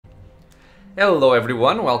Hello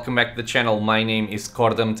everyone, welcome back to the channel. My name is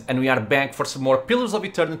Cordumt and we are back for some more Pillars of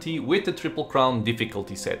Eternity with the Triple Crown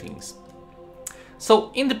difficulty settings.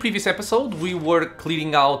 So in the previous episode we were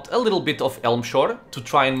clearing out a little bit of Elmshore to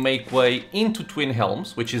try and make way into Twin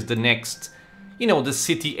Helms, which is the next, the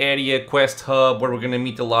city area quest hub where we're gonna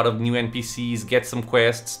meet a lot of new NPCs, get some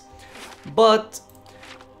quests. But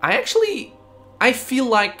I feel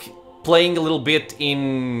like playing a little bit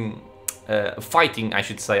in fighting, I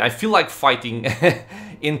should say. I feel like fighting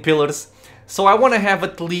in Pillars, so I want to have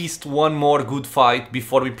at least one more good fight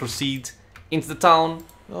before we proceed into the town.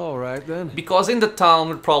 Alright then. Because in the town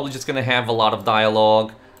we're probably just gonna have a lot of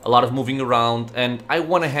dialogue, a lot of moving around, and I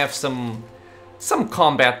want to have some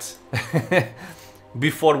combat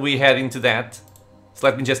before we head into that. So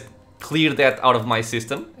let me just clear that out of my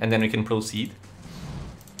system and then we can proceed.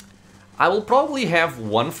 I will probably have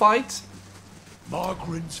one fight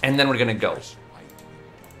and then we're gonna go.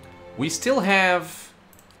 We still have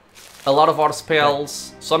a lot of our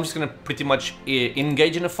spells, so I'm just gonna pretty much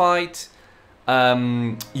engage in a fight,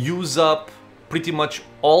 use up pretty much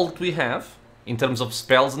all that we have in terms of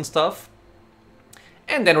spells and stuff,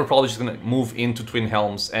 and then we're probably just gonna move into Twin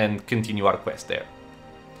Helms and continue our quest there.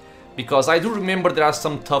 Because I do remember there are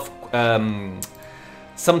some tough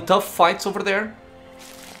fights over there,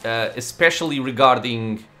 especially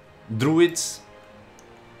regarding druids.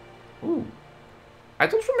 Ooh, I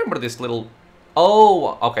don't remember this little...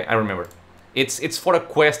 Oh, okay, I remember. It's for a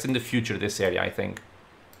quest in the future, this area, I think.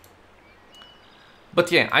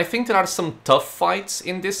 But yeah, I think there are some tough fights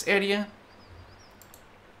in this area,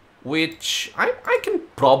 which I can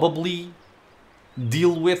probably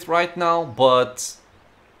deal with right now, but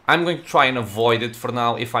I'm going to try and avoid it for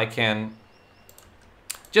now if I can.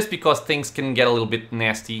 Just because things can get a little bit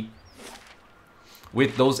nasty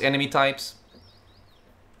with those enemy types.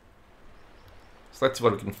 So let's see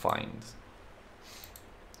what we can find.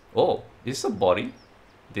 Oh, is this a body?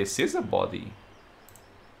 This is a body.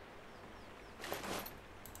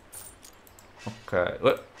 Okay,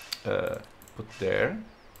 put there.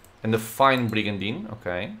 And the fine brigandine,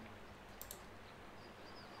 okay.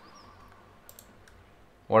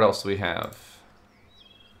 What else do we have?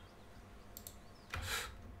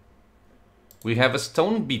 We have a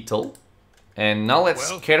stone beetle. And now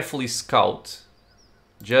let's carefully scout.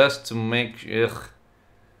 Just to make... Ugh.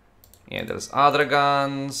 Yeah, there's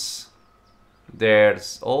Adragans.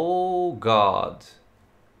 There's... Oh god.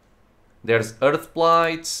 There's Earth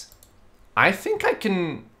Blights. I think I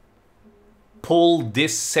can pull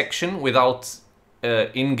this section without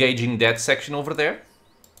engaging that section over there.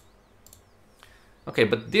 Okay,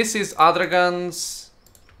 but this is Adragans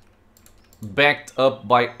backed up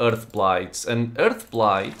by Earth Blights. And Earth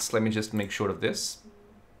Blights, let me just make sure of this.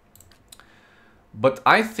 But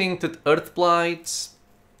I think that Earth Blights...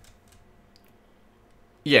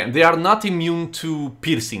 Yeah, they are not immune to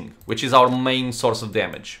piercing, which is our main source of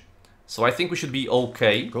damage. So I think we should be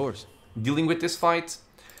okay dealing with this fight.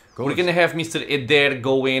 We're gonna have Mr. Eder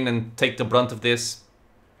go in and take the brunt of this.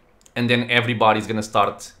 And then everybody's gonna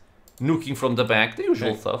start nuking from the back, the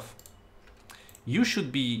usual stuff. You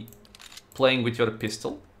should be playing with your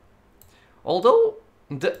pistol. Although,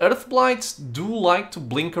 the Earth Blights do like to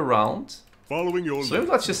blink around. Following your so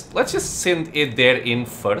let's just send it there in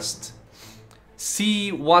first.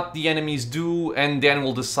 See what the enemies do, and then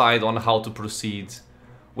we'll decide on how to proceed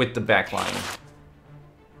with the backline.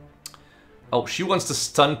 Oh, she wants to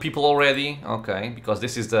stun people already? Okay, because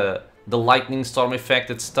this is the lightning storm effect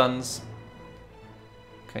that stuns.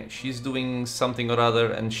 Okay, she's doing something or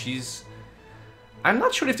other, and she's... I'm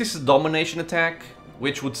not sure if this is a domination attack,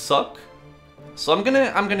 which would suck. So I'm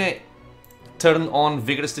gonna turn on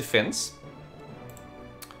vigorous defense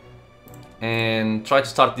and try to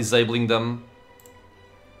start disabling them.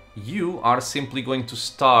 You are simply going to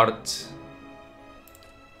start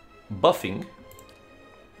buffing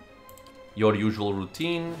your usual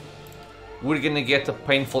routine. We're gonna get a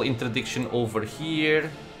painful interdiction over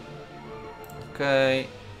here. Okay.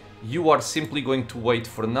 You are simply going to wait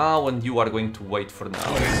for now, and you are going to wait for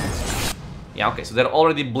now. Yeah, okay, so they're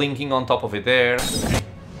already blinking on top of it there.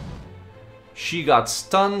 She got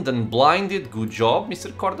stunned and blinded. Good job,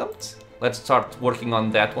 Mr. Cordumt. Let's start working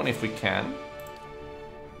on that one if we can.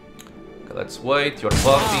 Okay, let's wait. You're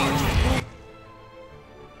buffing.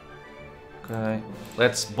 Okay,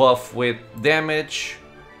 let's buff with damage.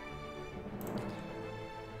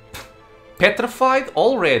 Petrified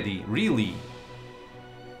already? Really?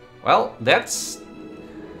 Well, that's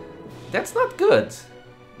not good.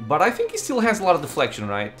 But I think he still has a lot of deflection,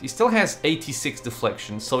 right? He still has 86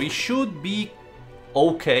 deflection, so he should be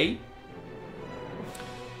okay.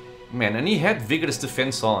 Man, and he had vigorous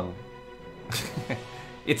defense on.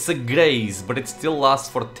 It's a graze, but it still lasts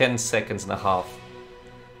for 10 seconds and a half.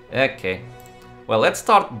 Okay. Well, let's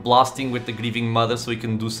start blasting with the Grieving Mother so we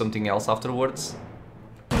can do something else afterwards.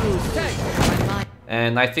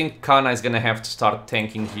 And I think Kana is gonna have to start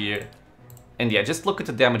tanking here. And yeah, just look at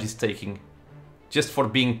the damage he's taking. Just for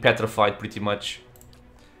being petrified, pretty much.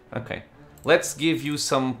 Okay. Let's give you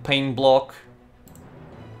some pain block.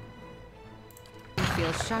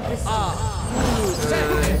 Feel sharp as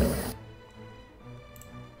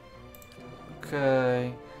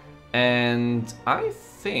Okay. And I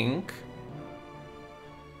think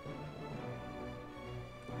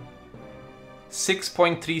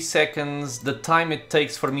 6.3 seconds. The time it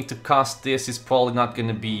takes for me to cast this is probably not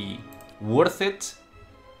gonna be worth it.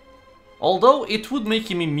 Although it would make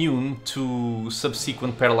him immune to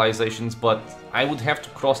subsequent paralyzations, but I would have to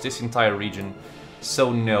cross this entire region,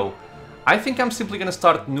 so no. I think I'm simply gonna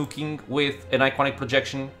start nuking with an Iconic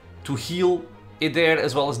Projection to heal it there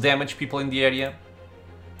as well as damage people in the area.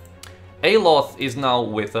 Aloth is now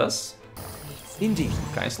with us. Indeed.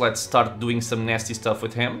 Okay, so let's start doing some nasty stuff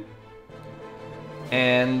with him.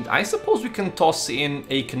 And I suppose we can toss in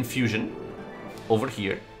a Confusion over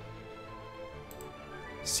here.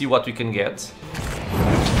 See what we can get.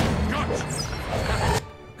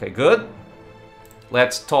 Okay, good.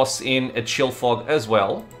 Let's toss in a Chill Fog as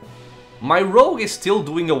well. My Rogue is still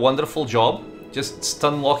doing a wonderful job. Just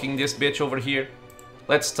stun locking this bitch over here.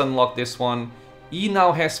 Let's stun lock this one. He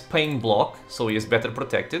now has Pain Block, so he is better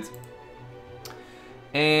protected.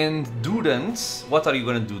 And Durance, what are you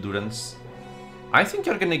gonna do, Durance? I think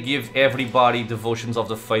you're gonna give everybody Devotions of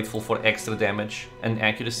the Faithful for extra damage and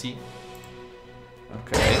accuracy.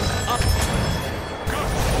 Okay.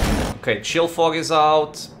 Okay, Chill Fog is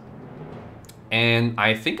out. And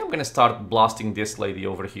I think I'm gonna start blasting this lady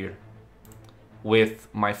over here with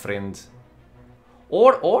my friend.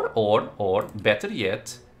 Or, better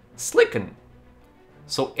yet, Slicken.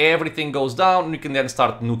 So everything goes down and we can then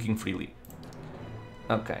start nuking freely.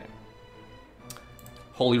 Okay.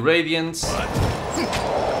 Holy Radiance.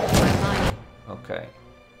 Okay.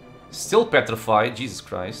 Still petrified, Jesus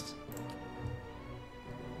Christ.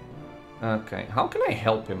 Okay, how can I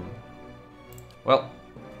help him? Well,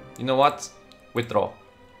 you know what? Withdraw.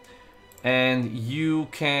 And you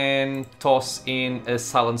can toss in a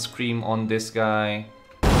Silent Scream on this guy.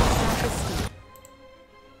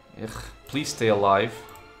 Ugh, please stay alive.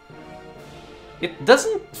 It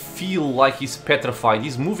doesn't feel like he's petrified,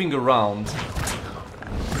 he's moving around.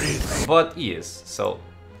 But he is, so...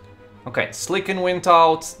 Okay, Slicken went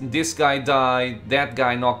out, this guy died, that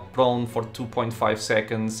guy knocked prone for 2.5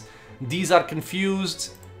 seconds. These are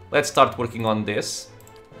confused. Let's start working on this.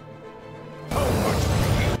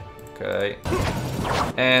 Okay.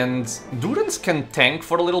 And Durance can tank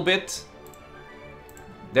for a little bit.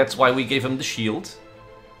 That's why we gave him the shield.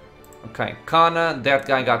 Okay, Kana, that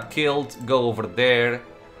guy got killed. Go over there.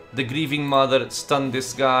 The Grieving Mother, stun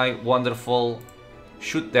this guy. Wonderful.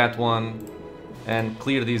 Shoot that one. And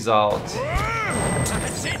clear these out.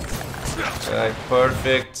 Okay,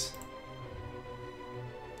 perfect.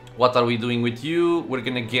 What are we doing with you? We're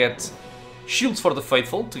gonna get Shields for the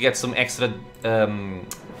Faithful to get some extra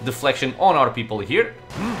deflection on our people here.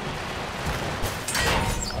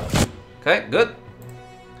 Okay, good.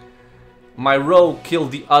 My Rogue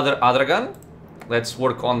killed the other Adragan. Let's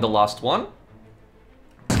work on the last one.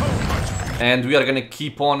 And we are gonna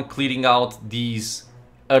keep on clearing out these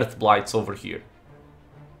Earth Blights over here.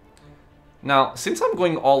 Now, since I'm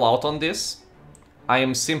going all out on this, I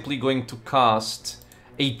am simply going to cast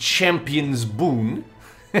a Champion's Boon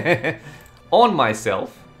on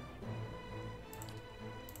myself.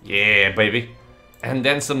 Yeah, baby. And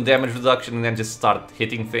then some damage reduction and then just start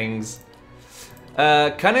hitting things.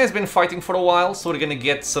 Kana has been fighting for a while, so we're gonna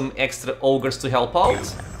get some extra ogres to help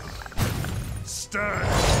out.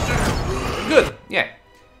 Good, yeah.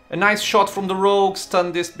 A nice shot from the rogue,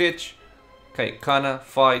 stun this bitch. Okay, Kana,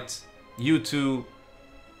 fight. You two.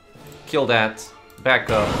 Kill that. Back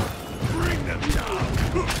up.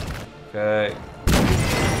 Okay.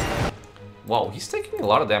 Wow, he's taking a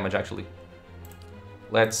lot of damage actually.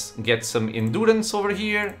 Let's get some endurance over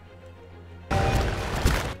here.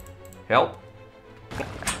 Help.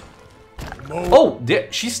 Oh,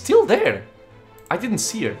 there, she's still there. I didn't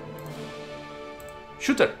see her.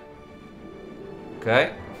 Shoot her.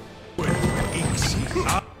 Okay.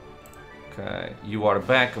 Okay, you are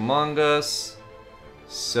back among us.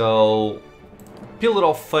 So, Pillar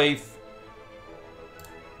of Faith.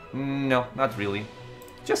 No, not really.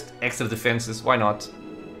 Just extra defenses, why not?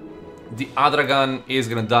 The Adragan is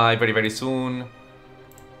gonna die very, very soon.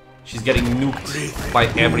 She's getting nuked by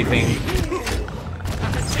everything.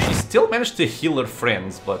 She's still managed to heal her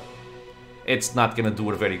friends, but it's not gonna do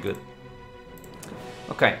her very good.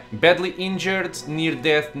 Okay, badly injured, near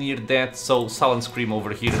death, so silent scream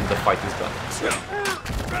over here and the fight is done.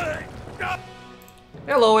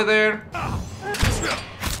 Hello there!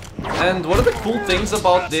 And one of the cool things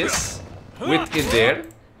about this, with it there,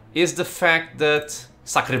 is the fact that...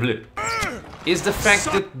 Sacre bleu! Is the fact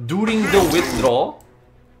that during the withdraw,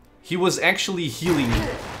 he was actually healing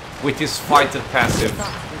with his fighter passive.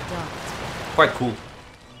 Quite cool.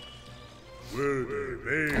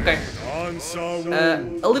 Okay.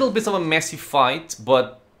 A little bit of a messy fight,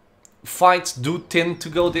 but fights do tend to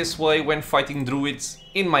go this way when fighting druids,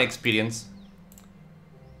 in my experience.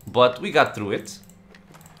 But we got through it.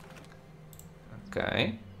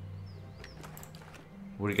 Okay.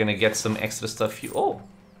 We're gonna get some extra stuff here. Oh!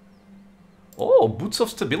 Oh, Boots of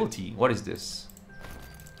Stability. What is this?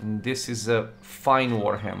 And this is a fine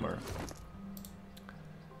Warhammer.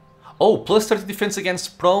 Oh, plus 30 defense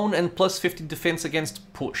against prone and plus 50 defense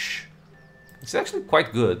against push. It's actually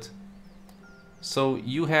quite good. So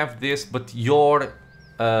you have this, but your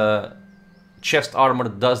chest armor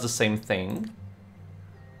does the same thing.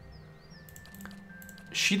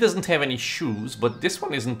 She doesn't have any shoes, but this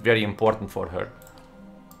one isn't very important for her.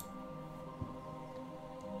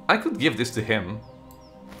 I could give this to him,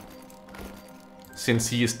 since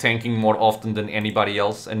he is tanking more often than anybody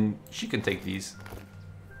else, and she can take these.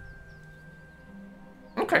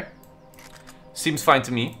 Okay. Seems fine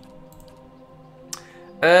to me.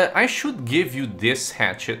 I should give you this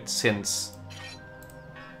hatchet, since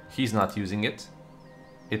he's not using it.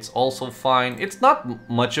 It's also fine. It's not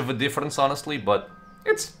much of a difference, honestly, but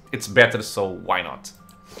it's better, so why not?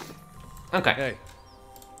 Okay. Hey.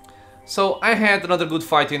 So I had another good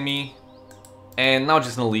fight in me, and now I'm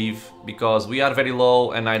just gonna leave, because we are very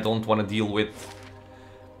low and I don't want to deal with...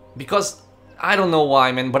 Because, I don't know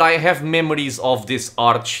why, man, but I have memories of this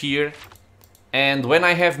arch here, and when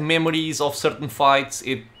I have memories of certain fights,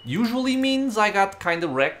 it usually means I got kinda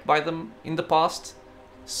wrecked by them in the past,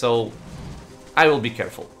 so I will be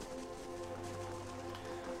careful.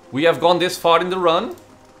 We have gone this far in the run.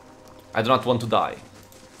 I do not want to die.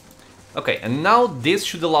 Okay, and now this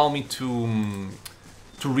should allow me to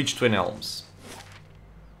reach Twin Elms.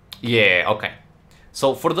 Yeah, okay.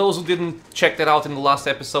 So for those who didn't check that out in the last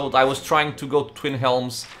episode, I was trying to go to Twin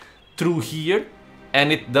Elms through here,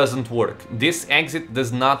 and it doesn't work. This exit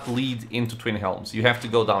does not lead into Twin Elms. You have to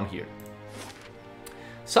go down here.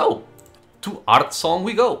 So, to Hearthsong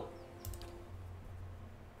we go.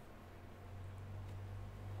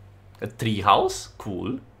 A treehouse?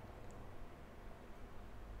 Cool.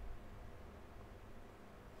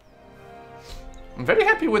 I'm very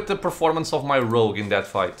happy with the performance of my rogue in that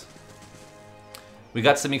fight. We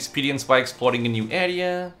got some experience by exploring a new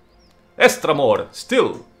area. Estramor,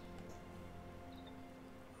 still!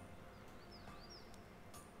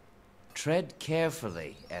 Tread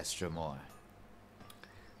carefully, Estramor.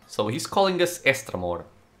 So he's calling us Estramor.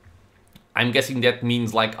 I'm guessing that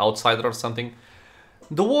means like outsider or something.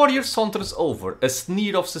 The warrior saunters over, a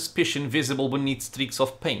sneer of suspicion visible beneath streaks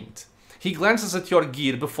of paint. He glances at your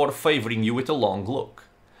gear before favoring you with a long look.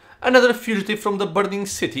 Another fugitive from the burning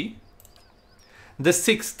city? The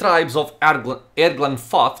 6 tribes of Erglan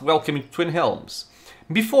Fath welcome you to Twin Elms.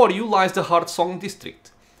 Before you lies the Hearthsong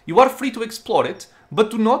district. You are free to explore it,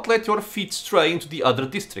 but do not let your feet stray into the other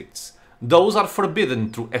districts. Those are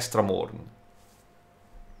forbidden through Estramorn.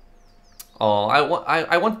 Oh,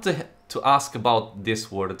 I wanted to ask about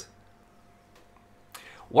this word.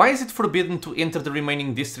 Why is it forbidden to enter the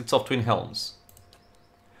remaining districts of Twin Elms?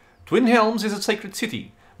 Twin Elms is a sacred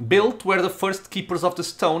city, built where the first keepers of the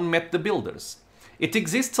stone met the builders. It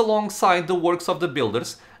exists alongside the works of the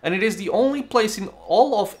builders, and it is the only place in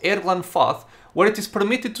all of Erglan Fath where it is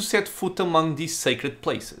permitted to set foot among these sacred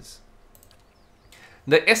places.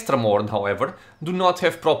 The Estramorn, however, do not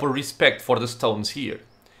have proper respect for the stones here.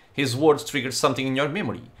 His words trigger something in your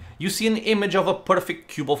memory. You see an image of a perfect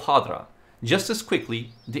cube of Hadra. Just as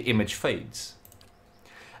quickly, the image fades.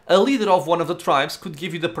 A leader of one of the tribes could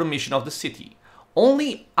give you the permission of the city.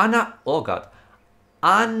 Only Anamenfath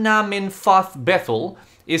Bethel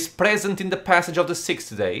is present in the passage of the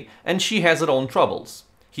 6th day, and she has her own troubles.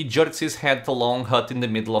 He jerks his head at the long hut in the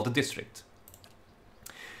middle of the district.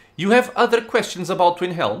 You have other questions about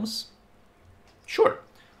Twin Elms? Sure.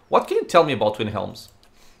 What can you tell me about Twin Elms?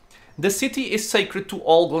 The city is sacred to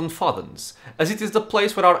all Glenfathans, as it is the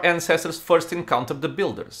place where our ancestors first encountered the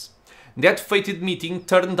builders. That fated meeting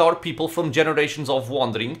turned our people from generations of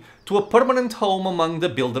wandering to a permanent home among the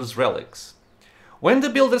builders' relics. When the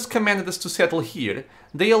builders commanded us to settle here,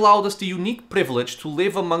 they allowed us the unique privilege to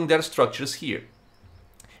live among their structures here.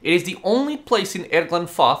 It is the only place in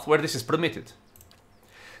Erglanfath where this is permitted.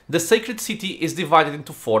 The sacred city is divided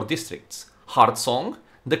into 4 districts: Hearthsong,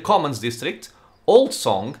 the Commons district, Old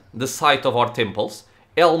Song, the site of our temples,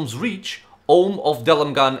 Elms Reach, home of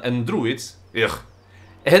Delamgan and Druids,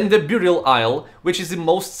 and the Burial Isle, which is the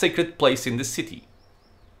most sacred place in the city.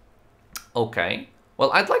 Okay,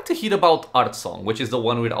 well, I'd like to hear about Hearthsong, which is the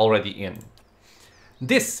one we're already in.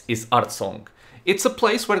 This is Hearthsong. It's a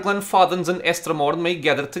place where Glenfaddens and Estramorn may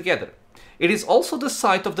gather together. It is also the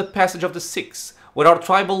site of the Passage of the Six, where our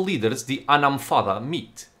tribal leaders, the Anamfada,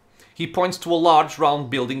 meet. He points to a large round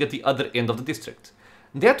building at the other end of the district.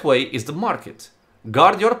 That way is the market.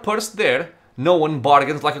 Guard your purse there, no one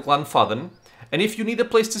bargains like a Glenfadden, and if you need a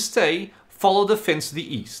place to stay, follow the fence to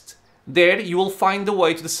the east. There you will find the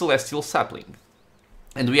way to the Celestial Sapling.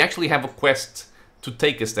 And we actually have a quest to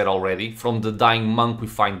take us there already, from the dying monk we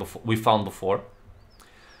found before.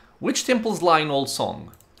 Which temples lie in Old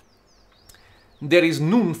Song? There is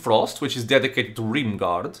Noonfrost, which is dedicated to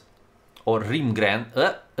Rimgard, or Rimgrand,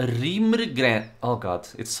 oh god,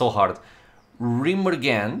 it's so hard,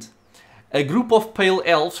 Rimmergand. A group of pale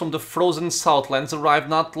elves from the frozen Southlands arrived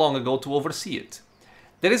not long ago to oversee it.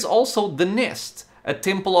 There is also The Nest, a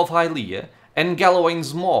temple of Hylia, and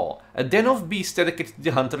Gallowayne's Maw, a den of beasts dedicated to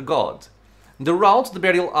the hunter god. The route to the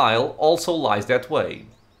Burial Isle also lies that way.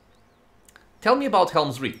 Tell me about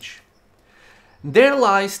Helm's Reach. There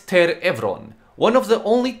lies Ter Evron, one of the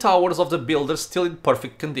only towers of the builders still in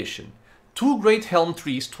perfect condition. 2 great helm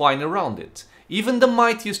trees twine around it. Even the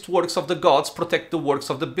mightiest works of the gods protect the works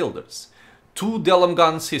of the builders. 2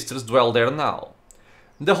 Delamgan sisters dwell there now.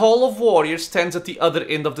 The Hall of Warriors stands at the other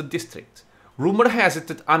end of the district. Rumor has it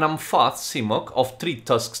that Anamfath Simok of 3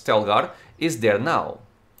 Tusks Telgar is there now.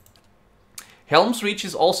 Helm's Reach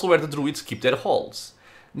is also where the druids keep their halls.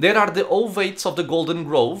 There are the Ovates of the Golden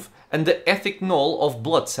Grove and the Ethic Knoll of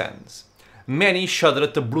Bloodsands. Many shudder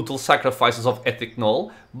at the brutal sacrifices of Ethic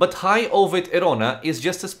Knoll, but High Ovate Erona is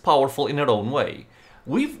just as powerful in her own way.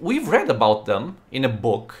 We've read about them in a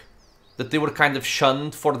book, that they were kind of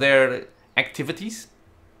shunned for their activities.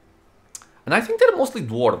 And I think they're mostly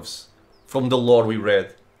dwarves, from the lore we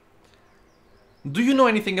read. Do you know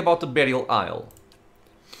anything about the Burial Isle?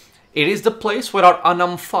 It is the place where our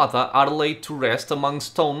Anamfada are laid to rest among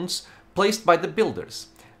stones placed by the builders.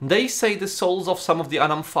 They say the souls of some of the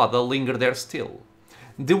Anamfada linger there still.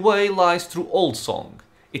 The way lies through Old Song.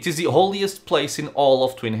 It is the holiest place in all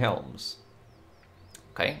of Twin Helms.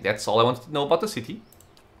 Okay, that's all I wanted to know about the city.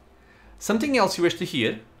 Something else you wish to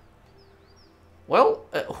hear? Well,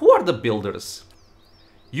 who are the builders?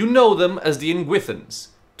 You know them as the Ingwithans.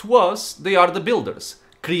 To us, they are the builders,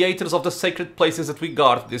 creators of the sacred places that we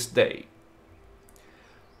guard this day.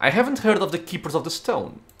 I haven't heard of the Keepers of the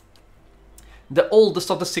Stone. The oldest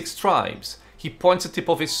of the 6 tribes. He points the tip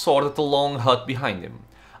of his sword at the long hut behind him.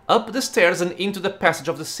 Up the stairs and into the Passage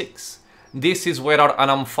of the Six. This is where our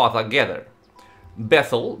Anamfada gather.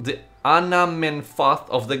 Bethel, the Anamenfath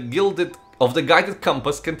of the Guided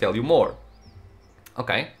Compass, can tell you more.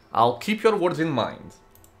 Okay, I'll keep your words in mind.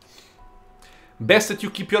 Best that you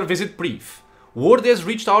keep your visit brief. Word has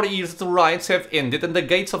reached our ears that the riots have ended and the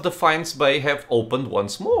gates of Defiance Bay have opened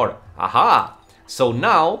once more. Aha! So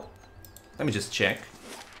now, let me just check.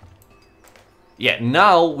 Yeah,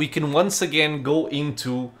 now we can once again go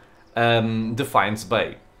into Defiance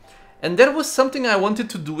Bay. And there was something I wanted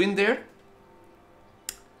to do in there.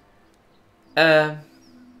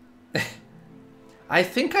 I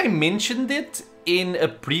think I mentioned it in a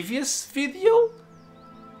previous video.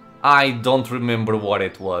 I don't remember what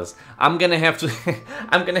it was. I'm gonna have to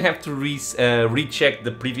recheck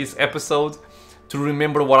the previous episode to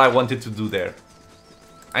remember what I wanted to do there.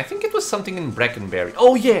 I think it was something in Brackenberry.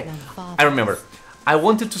 Oh yeah, I remember. I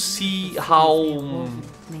wanted to see how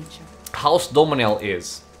House Dominel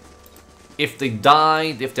is. If they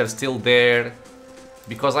died, if they're still there.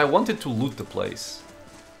 Because I wanted to loot the place.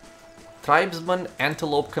 Tribesman,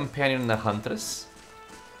 Antelope Companion, and a Huntress.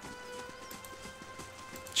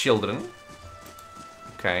 Children.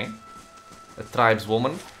 Okay. A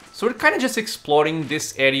tribeswoman. So we're kind of just exploring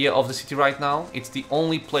this area of the city right now. It's the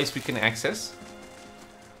only place we can access.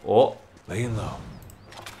 Oh. Laying low.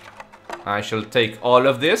 I shall take all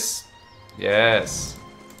of this. Yes.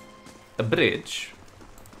 A bridge.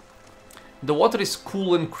 The water is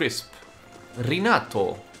cool and crisp.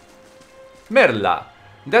 Rinato. Merla.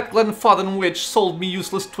 That Glenfadden witch sold me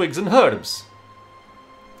useless twigs and herbs.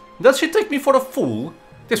 Does she take me for a fool?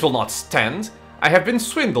 This will not stand. I have been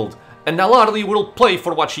swindled, and Nalarli will pay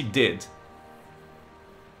for what she did.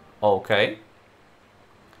 Okay.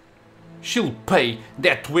 She'll pay,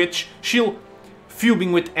 that witch. She'll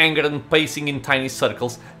Fuming with anger and pacing in tiny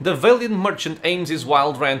circles, the valiant merchant aims his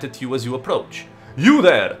wild rant at you as you approach. You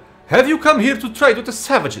there! Have you come here to trade with the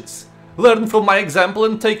savages? Learn from my example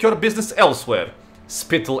and take your business elsewhere.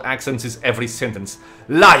 Spittle accents his every sentence.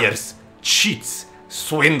 Liars! Cheats!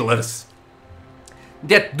 Swindlers!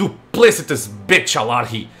 That duplicitous bitch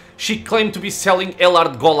Alarhi! She claimed to be selling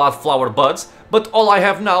Elard Golad flower buds, but all I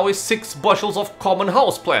have now is 6 bushels of common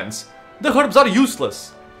houseplants. The herbs are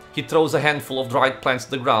useless. He throws a handful of dried plants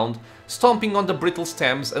to the ground, stomping on the brittle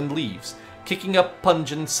stems and leaves, kicking up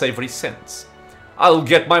pungent, savory scents. I'll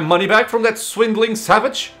get my money back from that swindling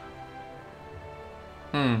savage?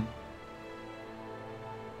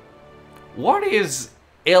 What is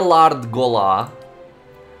Elard Gola?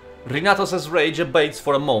 Renato's rage abates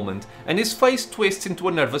for a moment, and his face twists into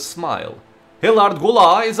a nervous smile. Elard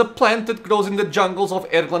Gola is a plant that grows in the jungles of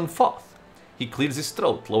Erglan Foth. He clears his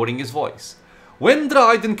throat, lowering his voice. When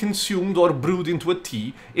dried and consumed or brewed into a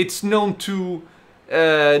tea, it's known to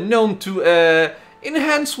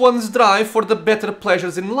enhance one's drive for the better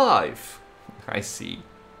pleasures in life. I see.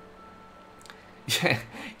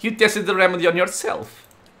 You tested the remedy on yourself.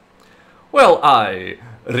 Well,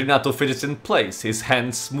 Renato fidgets in place, his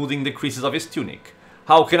hands smoothing the creases of his tunic.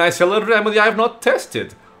 How can I sell a remedy I have not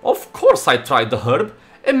tested? Of course I tried the herb.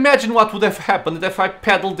 Imagine what would have happened if I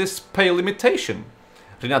peddled this pale imitation.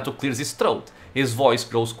 Renato clears his throat. His voice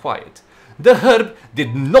grows quiet. The herb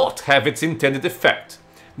did not have its intended effect.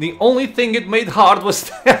 The only thing it made hard was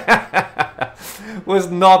was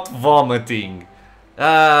not vomiting.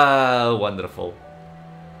 Ah, wonderful.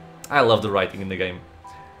 I love the writing in the game.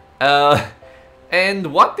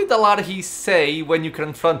 And what did Alarhi say when you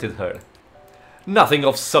confronted her? Nothing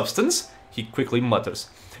of substance, he quickly mutters.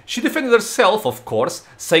 She defended herself, of course,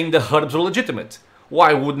 saying the herbs were legitimate.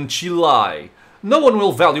 Why wouldn't she lie? No one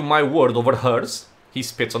will value my word over hers. He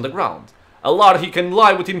spits on the ground. Alarhi can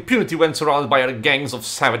lie with impunity when surrounded by her gangs of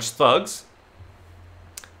savage thugs.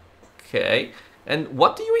 Okay, and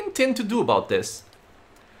what do you intend to do about this?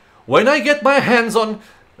 When I get my hands on...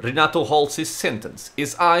 Renato halts his sentence,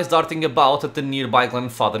 his eyes darting about at the nearby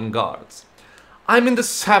Glenfathen guards. I'm in the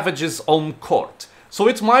savage's own court, so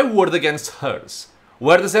it's my word against hers.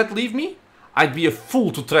 Where does that leave me? I'd be a fool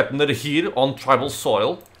to threaten her here on tribal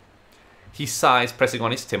soil. He sighs, pressing on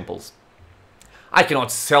his temples. I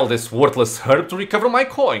cannot sell this worthless herb to recover my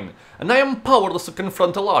coin, and I am powerless to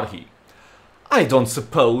confront Alarhi. I don't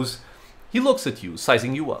suppose... He looks at you,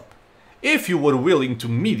 sizing you up. If you were willing to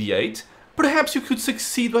mediate, perhaps you could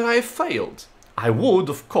succeed where I have failed. I would,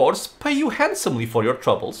 of course, pay you handsomely for your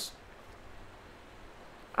troubles.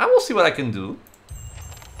 I will see what I can do.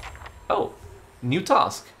 Oh, new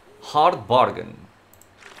task. Hard bargain.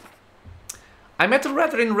 I met a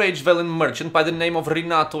rather enraged valiant merchant by the name of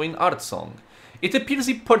Renato in Hearthsong. It appears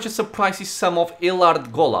he purchased a pricey sum of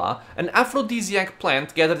Elard Gola, an aphrodisiac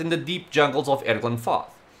plant gathered in the deep jungles of Erglan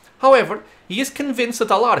Foth. However, he is convinced that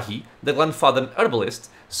Alarhi, the Glenfathen herbalist,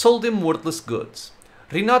 sold him worthless goods.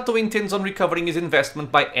 Renato intends on recovering his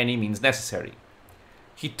investment by any means necessary.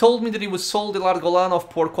 He told me that he was sold Elard Golan of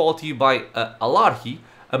poor quality by Alarhi,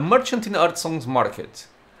 a merchant in Hearthsong's market.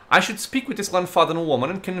 I should speak with this Glenfathen woman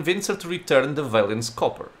and convince her to return the Valiant's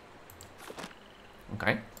copper.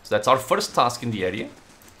 Okay, so that's our first task in the area.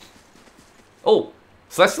 Oh,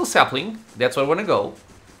 Celestial Sapling, that's where I want to go.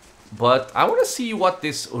 But I want to see what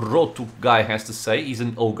this Rotuk guy has to say. He's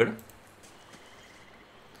an ogre.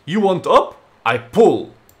 You want up? I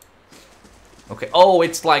pull. Okay, oh,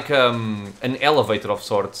 it's like an elevator of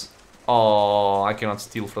sorts. Oh, I cannot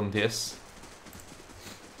steal from this.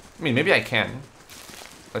 I mean, maybe I can.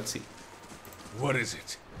 Let's see. What is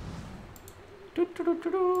it?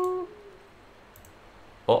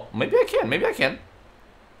 Oh, maybe I can. Maybe I can.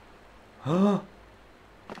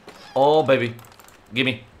 Oh, baby.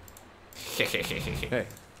 Gimme. Hey.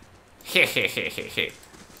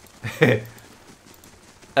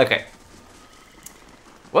 Okay.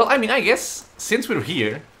 Well, I mean, I guess since we're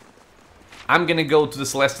here, I'm gonna go to the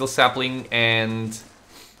Celestial Sapling and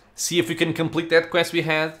see if we can complete that quest we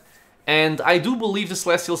had. And I do believe the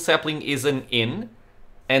Celestial Sapling is an inn,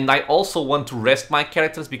 and I also want to rest my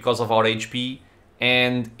characters because of our HP.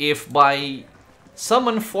 And if by some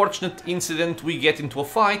unfortunate incident we get into a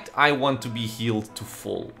fight, I want to be healed to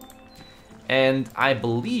full. And I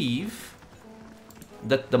believe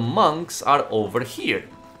that the monks are over here,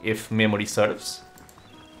 if memory serves.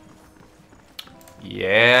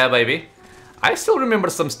 Yeah, baby. I still remember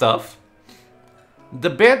some stuff. The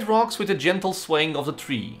bed rocks with a gentle swaying of the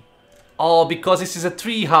tree. Oh, because this is a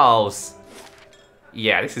tree house.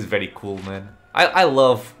 Yeah, this is very cool, man. I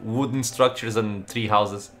love wooden structures and tree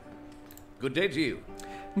houses. Good day to you.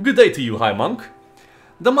 Good day to you, High Monk.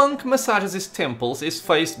 The monk massages his temples, his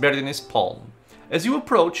face buried in his palm. As you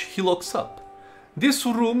approach, he looks up. "This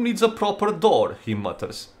room needs a proper door," he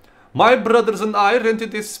mutters. "My brothers and I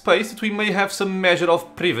rented this space that we may have some measure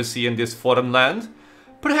of privacy in this foreign land.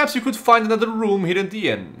 Perhaps you could find another room here in the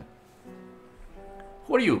inn."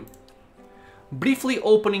 "Who are you?" Briefly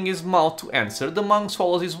opening his mouth to answer, the monk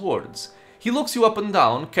swallows his words. He looks you up and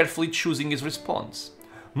down, carefully choosing his response.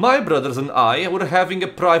 "My brothers and I were having a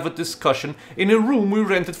private discussion in a room we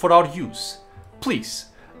rented for our use. Please,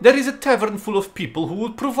 there is a tavern full of people who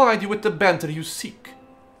will provide you with the banter you seek."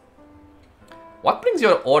 "What brings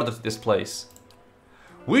your order to this place?"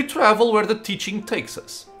 "We travel where the teaching takes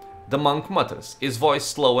us," the monk mutters, his voice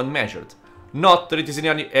slow and measured. "Not that it is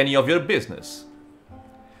any of your business."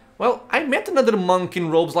 "Well, I met another monk in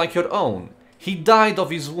robes like your own. He died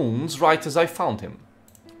of his wounds right as I found him."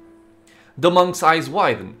 The monk's eyes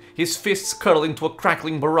widen, his fists curl into a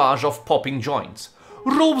crackling barrage of popping joints.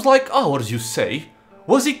 "Robes like ours, you say?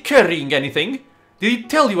 Was he carrying anything? Did he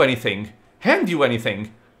tell you anything? Hand you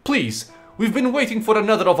anything? Please, we've been waiting for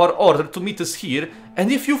another of our order to meet us here,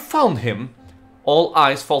 and if you found him..." All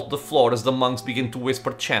eyes fall to the floor as the monks begin to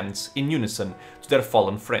whisper chants in unison to their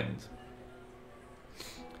fallen friend.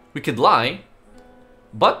 "We could lie,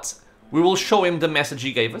 but we will show him the message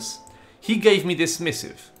he gave us. He gave me this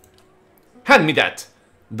missive." "Hand me that!"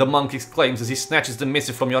 the monk exclaims as he snatches the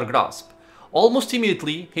missive from your grasp. Almost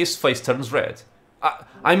immediately, his face turns red.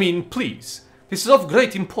 I mean, please, this is of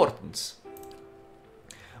great importance."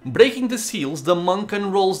 Breaking the seals, the monk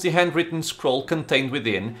unrolls the handwritten scroll contained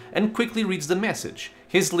within and quickly reads the message,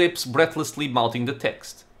 his lips breathlessly mouthing the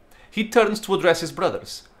text. He turns to address his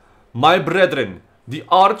brothers. "My brethren, the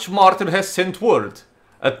arch-martyr has sent word.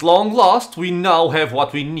 At long last, we now have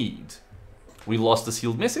what we need." "We lost the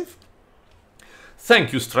sealed missive?"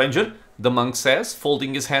 "Thank you, stranger," the monk says,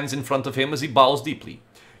 folding his hands in front of him as he bows deeply.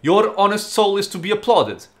 "Your honest soul is to be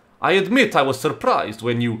applauded. I admit I was surprised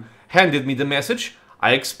when you handed me the message.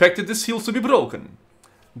 I expected the seals to be broken."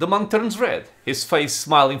 The monk turns red, his face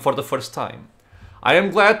smiling for the first time. "I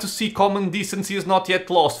am glad to see common decency is not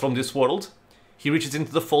yet lost from this world." He reaches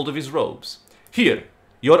into the fold of his robes. "Here,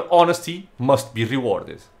 your honesty must be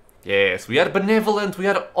rewarded." Yes, we are benevolent, we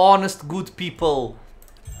are honest, good people.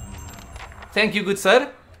 Thank you, good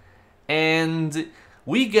sir. And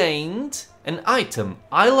we gained an item,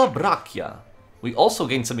 Isla Brachia. We also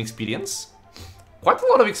gained some experience. Quite a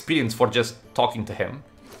lot of experience for just talking to him.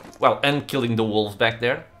 Well, and killing the wolves back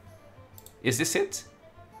there. Is this it?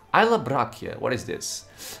 Isla Brachia, what is this?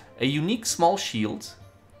 A unique small shield.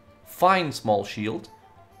 Fine small shield.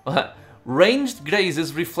 Ranged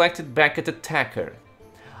grazes reflected back at attacker.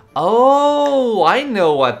 Oh, I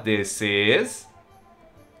know what this is.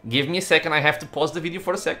 Give me a second, I have to pause the video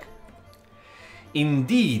for a sec.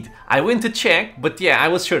 Indeed, I went to check, but yeah, I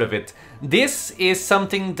was sure of it. This is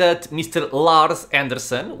something that Mr. Lars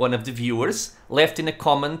Anderson, one of the viewers, left in a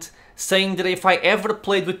comment saying that if I ever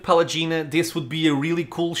played with Pallegina, this would be a really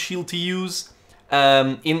cool shield to use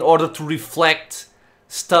in order to reflect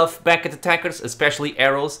stuff back at attackers, especially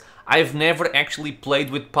arrows. I've never actually played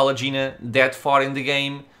with Pallegina that far in the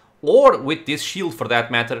game, or with this shield for that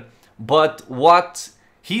matter, but what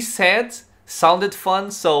he said sounded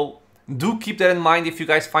fun, so do keep that in mind if you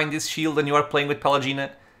guys find this shield and you are playing with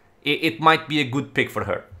Pallegina. It might be a good pick for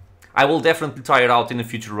her. I will definitely try it out in a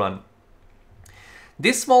future run.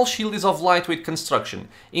 This small shield is of lightweight construction,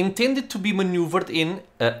 intended to be maneuvered in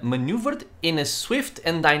a swift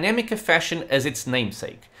and dynamic fashion as its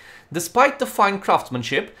namesake. Despite the fine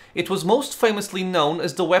craftsmanship, it was most famously known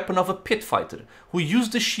as the weapon of a pit fighter, who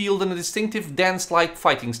used the shield in a distinctive dance-like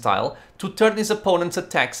fighting style to turn his opponent's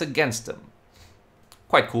attacks against them.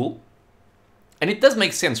 Quite cool. And it does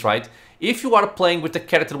make sense, right? If you are playing with a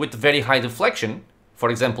character with very high deflection, for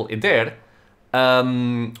example Eder,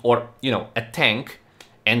 or, you know, a tank,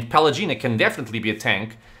 and Pallegina can definitely be a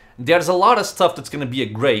tank, there's a lot of stuff that's going to be a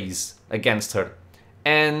graze against her.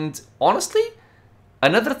 And honestly,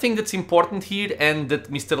 another thing that's important here, and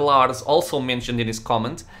that Mr. Lars also mentioned in his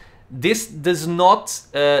comment, this does not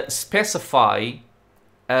specify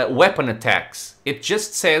weapon attacks. It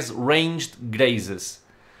just says ranged grazes.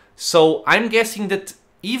 So I'm guessing that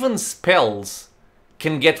even spells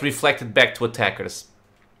can get reflected back to attackers.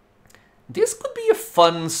 This could be a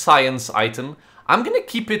fun science item. I'm gonna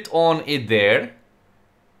keep it on it there,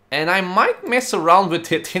 and I might mess around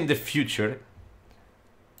with it in the future,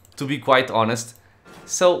 to be quite honest.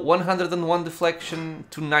 So 101 deflection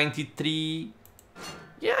to 93.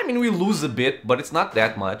 Yeah, I mean, we lose a bit, but it's not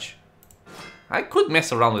that much. I could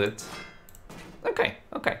mess around with it.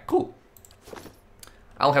 Okay, cool.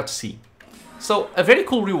 I'll have to see. So, a very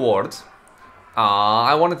cool reward. Ah,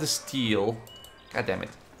 I wanted to steal. God damn it.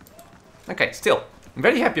 Okay, still, I'm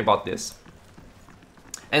very happy about this.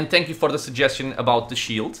 And thank you for the suggestion about the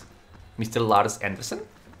shield, Mr. Lars Anderson.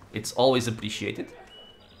 It's always appreciated.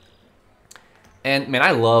 And man, I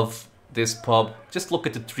love this pub. Just look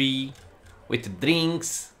at the tree with the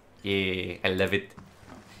drinks. Yeah, I love it.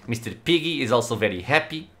 Mr. Piggy is also very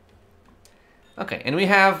happy. Okay, and we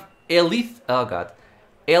have Elitherion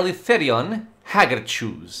Haggard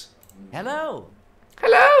Shoes. Hello.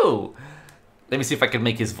 Hello! Let me see if I can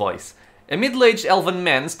make his voice. A middle-aged elven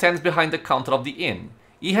man stands behind the counter of the inn.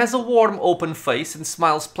 He has a warm, open face and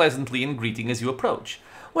smiles pleasantly in greeting as you approach.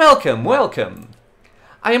 Welcome, welcome!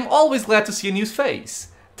 I am always glad to see a new face.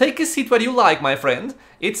 Take a seat where you like, my friend.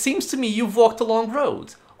 It seems to me you've walked a long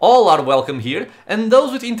road. All are welcome here, and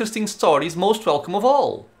those with interesting stories most welcome of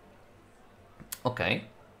all. Okay,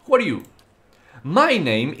 who are you? My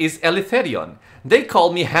name is Elitherion. They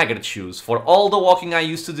call me Haggard Shoes for all the walking I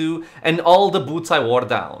used to do and all the boots I wore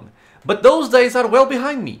down. But those days are well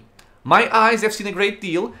behind me. My eyes have seen a great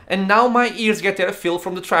deal, and now my ears get their fill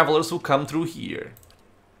from the travelers who come through here.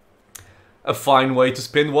 A fine way to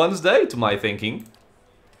spend one's day, to my thinking.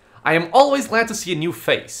 I am always glad to see a new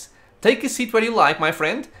face. Take a seat where you like, my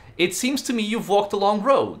friend. It seems to me you've walked a long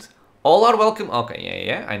road. All are welcome. Okay,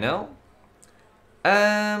 yeah, I know.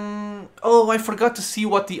 Oh, I forgot to see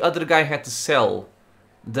what the other guy had to sell.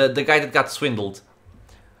 The guy that got swindled.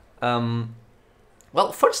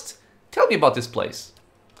 Well, first, tell me about this place.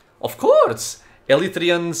 Of course,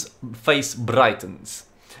 Elithrion's face brightens.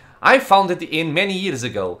 I founded the inn many years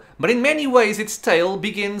ago, but in many ways its tale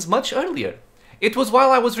begins much earlier. It was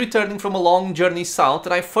while I was returning from a long journey south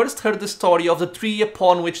that I first heard the story of the tree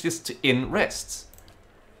upon which this inn rests.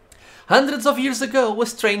 Hundreds of years ago, a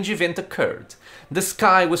strange event occurred. The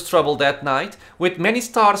sky was troubled that night, with many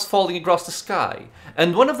stars falling across the sky,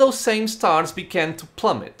 and one of those same stars began to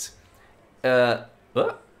plummet.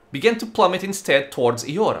 Instead towards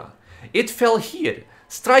Eora. It fell here,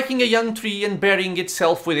 striking a young tree and burying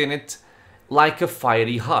itself within it like a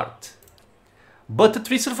fiery heart. But the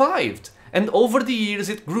tree survived, and over the years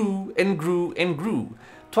it grew and grew and grew,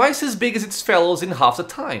 twice as big as its fellows in half the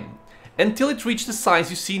time, until it reached the size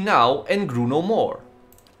you see now and grew no more.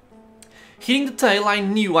 Hearing the tale, I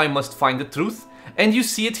knew I must find the truth, and you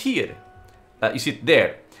see it here. You see it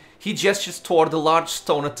there. He gestures toward the large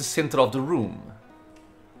stone at the center of the room.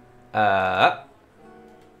 I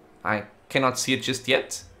cannot see it just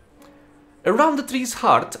yet. Around the tree's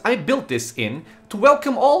heart, I built this inn to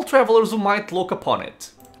welcome all travelers who might look upon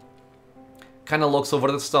it. Kinda looks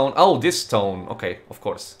over the stone. Oh, this stone. Okay, of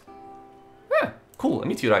course. Yeah, cool, a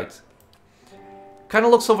meteorite. Kinda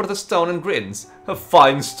looks over the stone and grins. A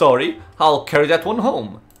fine story. I'll carry that one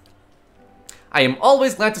home. I am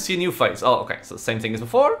always glad to see a new face. Oh, okay, so same thing as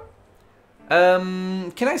before.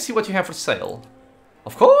 Can I see what you have for sale?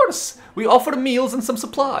 Of course! We offer meals and some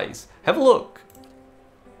supplies. Have a look.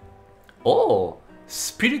 Oh,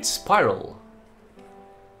 Spirit Spiral.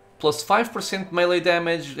 Plus 5% melee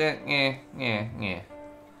damage.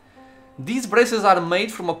 These braces are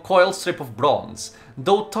made from a coiled strip of bronze.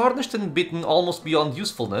 Though tarnished and bitten almost beyond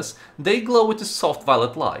usefulness, they glow with a soft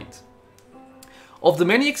violet light. Of the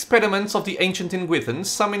many experiments of the ancient Ingwithans,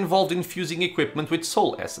 some involved infusing equipment with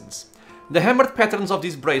soul essence. The hammered patterns of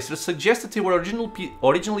these bracers suggest that they were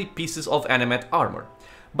originally pieces of animate armor.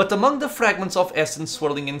 But among the fragments of essence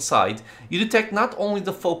swirling inside, you detect not only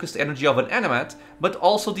the focused energy of an animate, but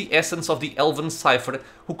also the essence of the elven cipher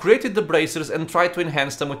who created the bracers and tried to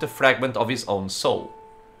enhance them with a fragment of his own soul.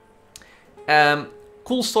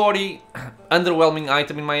 Cool story, underwhelming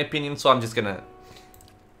item in my opinion, so I'm just gonna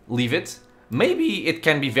leave it. Maybe it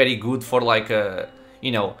can be very good for like a,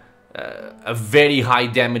 you know, a very high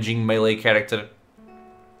damaging melee character,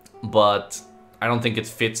 but I don't think it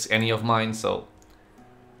fits any of mine, so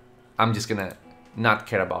I'm just gonna not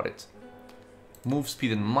care about it. Move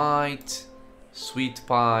speed and might, sweet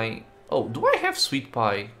pie. Oh, do I have sweet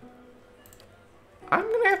pie? I'm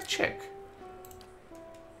gonna have to check.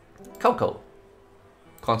 Cocoa,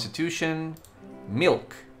 constitution,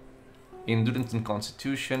 milk, endurance and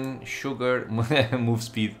constitution, sugar, move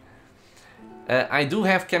speed. I do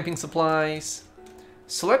have camping supplies,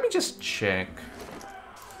 so let me just check.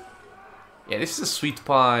 Yeah, this is a sweet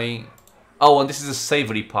pie. Oh, and this is a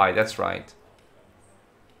savory pie, that's right.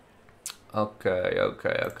 Okay.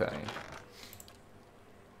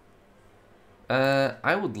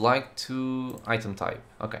 I would like to... item type,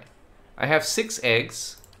 okay. I have 6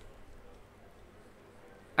 eggs.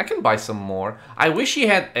 I can buy some more. I wish he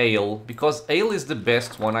had ale, because ale is the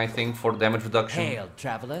best one, I think, for damage reduction. Hail,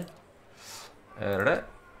 traveler.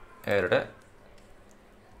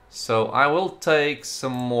 So I will take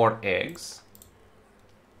some more eggs.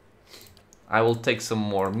 I will take some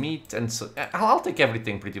more meat and so I'll take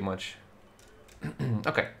everything pretty much.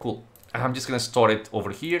 Okay, cool. I'm just gonna store it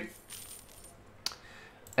over here.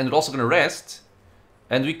 And we're also gonna rest.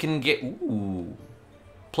 And we can get... Ooh.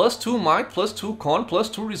 +2 might, +2 con,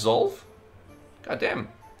 +2 resolve? God damn.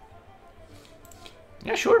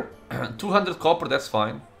 Yeah, sure. 200 copper, that's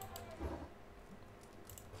fine.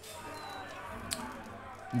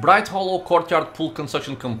 Bright Hollow Courtyard Pool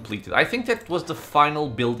construction completed. I think that was the final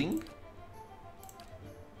building.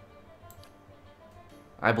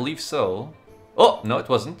 I believe so. Oh, no, it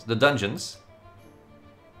wasn't. The dungeons.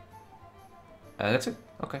 And that's it.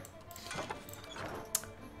 Okay.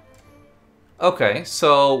 Okay,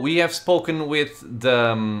 so we have spoken with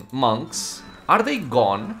the monks. Are they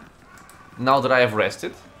gone now that I have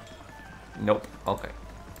rested? Nope. Okay.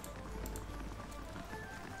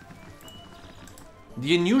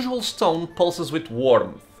 The unusual stone pulses with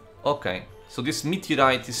warmth. Okay, so this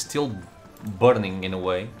meteorite is still burning in a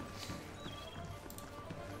way.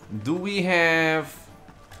 Do we have...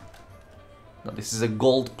 No, this is a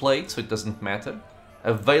gold plate, so it doesn't matter.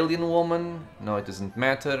 A Valian woman? No, it doesn't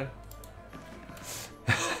matter.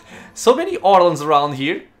 So many Orlans around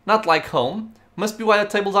here, not like home. Must be why the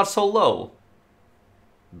tables are so low.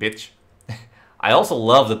 Bitch. I also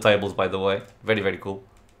love the tables, by the way. Very, very cool.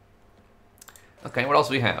 Okay, what else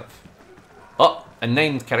do we have? Oh, a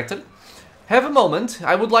named character. Have a moment,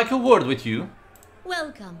 I would like a word with you.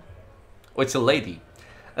 Welcome. Oh, it's a lady.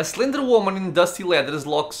 A slender woman in dusty leathers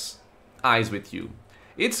locks eyes with you.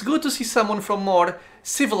 It's good to see someone from more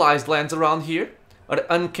civilized lands around here. Her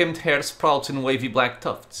unkempt hair sprouts in wavy black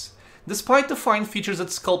tufts. Despite the fine features that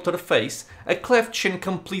sculpt her face, a cleft chin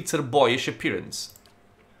completes her boyish appearance.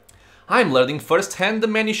 I'm learning firsthand the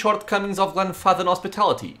many shortcomings of Glenfathen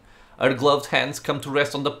hospitality. Her gloved hands come to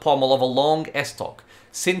rest on the pommel of a long estoc,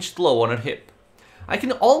 cinched low on her hip. I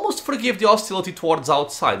can almost forgive the hostility towards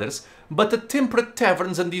outsiders, but the temperate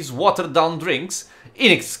taverns and these watered-down drinks,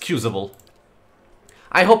 inexcusable.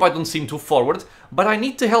 I hope I don't seem too forward, but I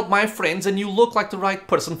need to help my friends and you look like the right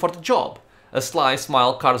person for the job. A sly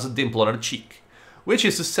smile carves a dimple on her cheek. Which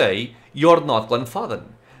is to say, you're not Glenfathen,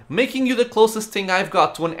 making you the closest thing I've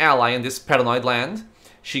got to an ally in this paranoid land.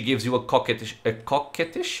 She gives you a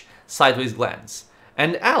coquettish sideways glance.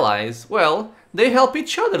 And allies, well, they help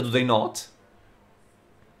each other, do they not?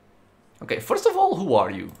 Okay, first of all, who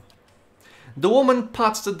are you? The woman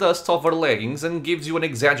pats the dust off her leggings and gives you an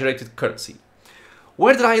exaggerated curtsy.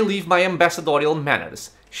 Where did I leave my ambassadorial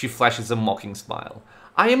manners? She flashes a mocking smile.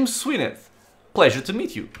 I am Swyneth. Pleasure to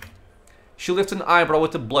meet you. She lifts an eyebrow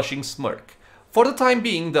with a blushing smirk. For the time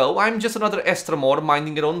being, though, I'm just another Estramore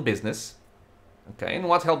minding her own business. Okay, and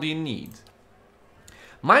what help do you need?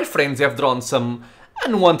 My friends have drawn some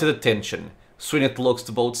unwanted attention. Swyneth looks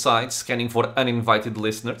to both sides, scanning for uninvited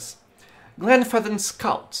listeners. Glenfathen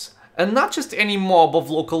scouts, and not just any mob of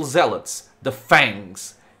local zealots, the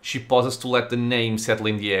Fangs. She pauses to let the name settle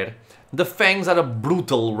in the air. The Fangs are a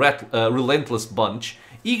brutal, relentless bunch,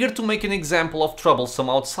 eager to make an example of troublesome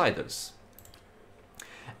outsiders.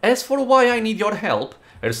 As for why I need your help,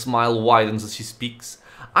 her smile widens as she speaks,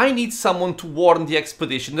 I need someone to warn the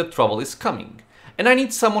expedition that trouble is coming. And I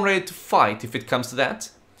need someone ready to fight if it comes to that.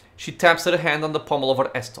 She taps her hand on the pommel of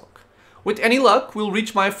her estoc. With any luck, we'll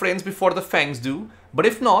reach my friends before the Fangs do, but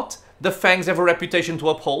if not, the Fangs have a reputation to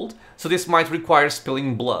uphold, so this might require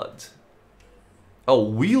spilling blood. Oh,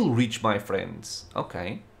 we'll reach my friends.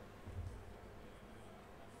 Okay.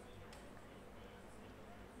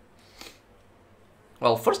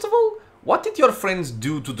 Well, first of all, what did your friends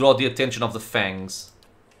do to draw the attention of the Fangs?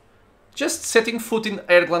 Just setting foot in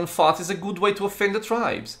Erglanfath is a good way to offend the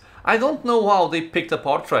tribes. I don't know how they picked up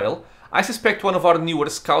our trail. I suspect one of our newer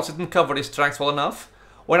scouts didn't cover his tracks well enough.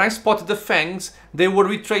 When I spotted the Fangs, they were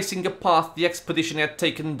retracing a path the expedition had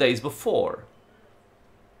taken days before.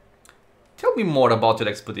 Tell me more about your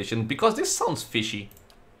expedition, because this sounds fishy.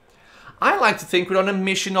 I like to think we're on a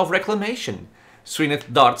mission of reclamation.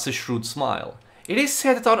 Swyneth darts a shrewd smile. It is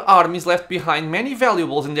said that our armies left behind many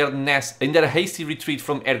valuables in their hasty retreat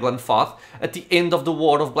from Erglanfath at the end of the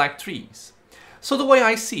War of Black Trees. So the way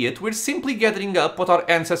I see it, we're simply gathering up what our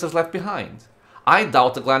ancestors left behind. I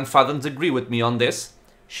doubt the Glenfathens agree with me on this,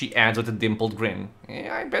 she adds with a dimpled grin.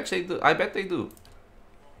 Yeah, I bet they do. I bet they do.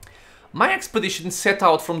 My expedition set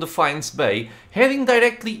out from Defiance Bay, heading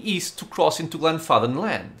directly east to cross into Glenfathen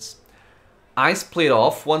lands. I split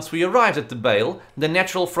off once we arrived at the Vale, the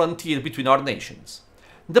natural frontier between our nations.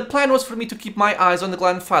 The plan was for me to keep my eyes on the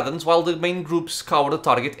Glenfathens while the main group scoured the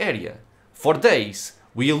target area. For days,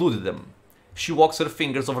 we eluded them. She walks her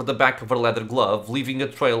fingers over the back of her leather glove, leaving a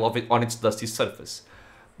trail of it on its dusty surface.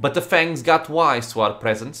 But the fangs got wise to our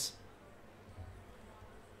presence.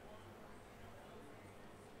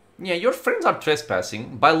 Yeah, your friends are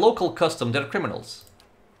trespassing. By local custom, they're criminals.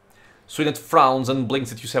 Swinnet frowns and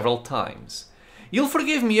blinks at you several times. You'll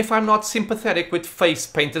forgive me if I'm not sympathetic with face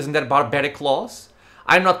painters and their barbaric laws.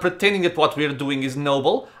 I'm not pretending that what we're doing is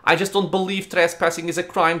noble. I just don't believe trespassing is a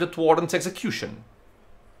crime that warrants execution.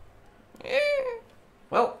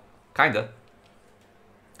 Well, kinda.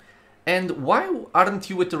 And why aren't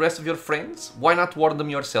you with the rest of your friends? Why not warn them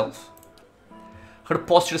yourself? Her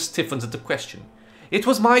posture stiffens at the question. It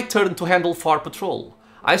was my turn to handle far patrol.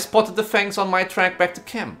 I spotted the fangs on my track back to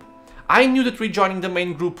camp. I knew that rejoining the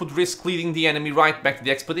main group would risk leading the enemy right back to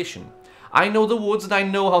the expedition. I know the woods and I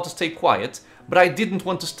know how to stay quiet, but I didn't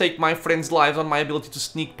want to stake my friends' lives on my ability to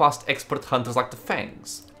sneak past expert hunters like the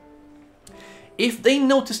fangs. If they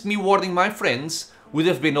noticed me warning my friends, we'd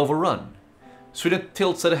have been overrun. Swinnet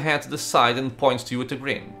tilts her head to the side and points to you with a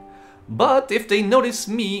grin. But if they notice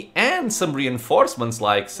me and some reinforcements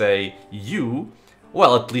like, say, you,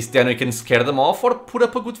 well, at least then we can scare them off or put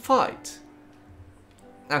up a good fight.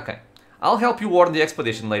 Okay, I'll help you warn the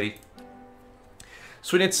expedition, lady.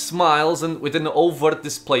 Swinnet smiles and with an overt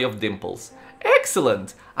display of dimples.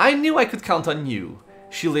 Excellent! I knew I could count on you.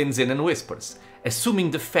 She leans in and whispers. Assuming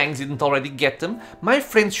the fangs didn't already get them, my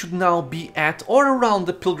friends should now be at or around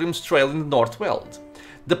the Pilgrim's Trail in the Northweld.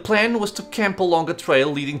 The plan was to camp along a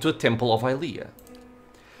trail leading to the Temple of Aelia.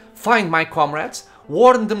 Find my comrades,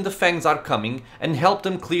 warn them the fangs are coming, and help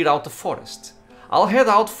them clear out the forest. I'll head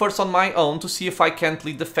out first on my own to see if I can't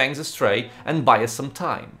lead the fangs astray and buy us some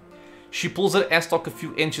time. She pulls her estoc a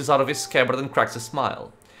few inches out of his scabbard and cracks a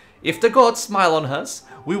smile. If the gods smile on us,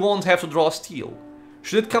 we won't have to draw steel.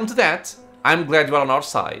 Should it come to that, I'm glad you are on our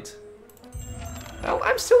side. Well,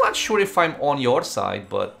 I'm still not sure if I'm on your side,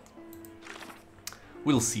 but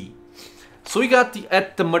we'll see. So we got the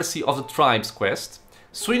At the Mercy of the Tribes quest.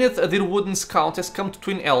 Swinnet, a Dirwooden scout, has come to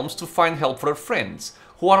Twin Elms to find help for her friends,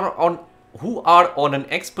 who are on an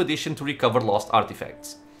expedition to recover lost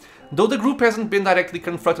artifacts. Though the group hasn't been directly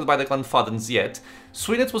confronted by the Glenfaddens yet,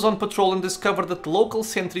 Swinnet was on patrol and discovered that local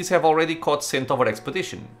sentries have already caught scent of our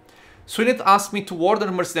expedition. Swinnet asked me to warn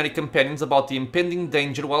her mercenary companions about the impending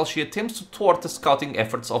danger while she attempts to thwart the scouting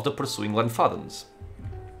efforts of the pursuing Glenfaddens.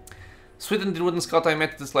 Swinnet and the Wooden Scout I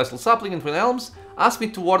met at the Celestial Sapling in Twin Elms asked me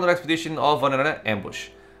to warn her expedition of an ambush.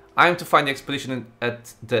 I am to find the expedition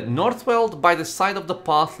at the Northweld by the side of the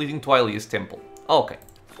path leading to Aelia's temple. Okay.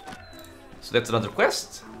 So that's another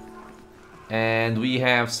quest. And we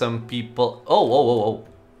have some people... Oh.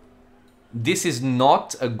 This is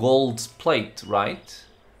not a gold plate, right?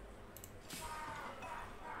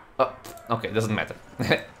 Okay, doesn't matter.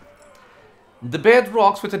 The bed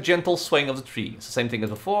rocks with a gentle swaying of the tree. It's the same thing as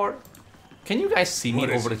before. Can you guys see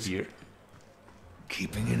me over here?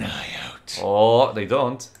 Keeping an eye out. Oh, they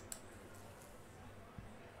don't.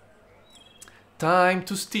 Time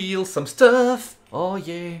to steal some stuff. Oh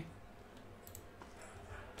yeah.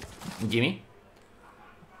 Gimme.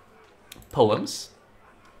 Poems.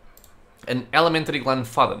 An elementary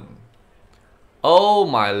Glenfadden. Oh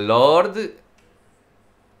my lord.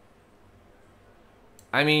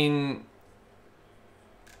 I mean,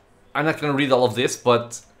 I'm not gonna read all of this,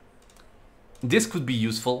 but this could be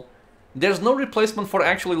useful. There's no replacement for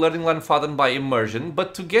actually learning Glenfadden by immersion,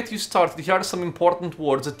 but to get you started, here are some important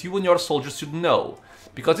words that you and your soldiers should know,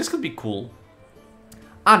 because this could be cool.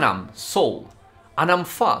 Anam, soul.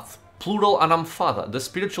 Anamfath, plural Anamfatha, the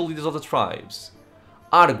spiritual leaders of the tribes.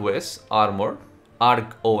 Argues, armor.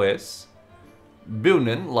 Arg-os.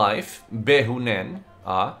 Bunen, life. Behunen,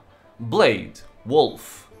 blade.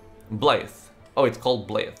 Wolf. Blaeth. Oh, it's called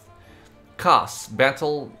Blaeth. Kas,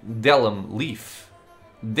 battle. Delum, leaf.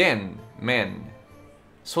 Den, man.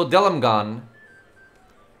 So Delamgan.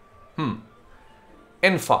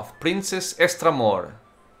 Enfath, princess. Estramor.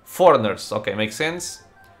 Foreigners. Okay, makes sense.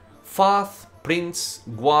 Fath, prince.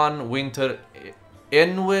 Guan, winter.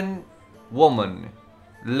 Enwin, woman.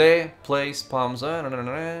 Le, place, palms.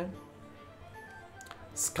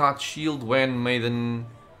 Scott, shield, when, maiden.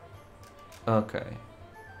 Okay.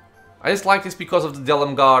 I just like this because of the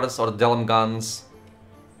Delamgars or the Delamgans.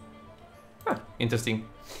 Interesting.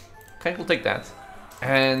 Okay, we'll take that.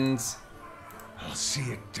 And I'll see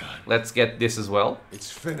it done. Let's get this as well. It's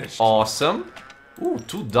finished. Awesome. Ooh,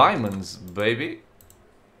 2 diamonds, baby.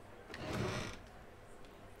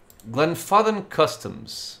 Glenfadden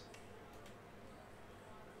Customs.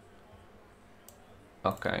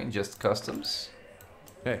 Okay, just customs.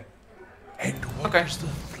 Hey. And what does the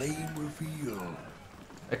flame reveal?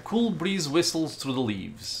 A cool breeze whistles through the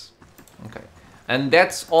leaves. Okay. And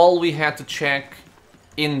that's all we had to check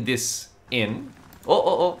in this inn.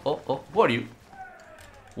 Oh. Who are you?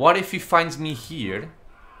 What if he finds me here?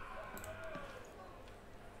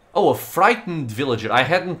 Oh, a frightened villager. I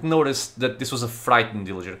hadn't noticed that this was a frightened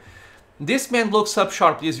villager. This man looks up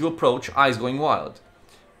sharply as you approach, eyes going wild.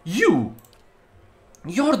 You!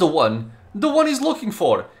 You're the one he's looking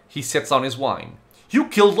for. He sets down his wine. You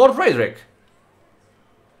killed Lord Raedric.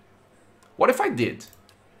 What if I did?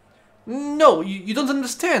 No, you don't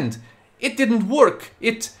understand. It didn't work.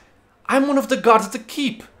 I'm one of the guards at the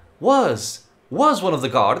keep. Was one of the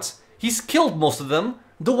guards. He's killed most of them.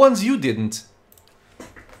 The ones you didn't.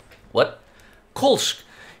 What? Kolsk.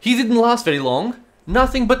 He didn't last very long.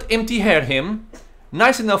 Nothing but empty hair, him.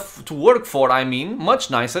 Nice enough to work for, I mean. Much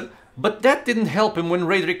nicer. But that didn't help him when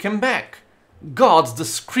Raedric came back. Gods, the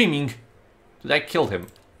screaming. I killed him.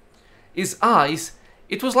 His eyes,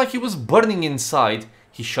 it was like he was burning inside.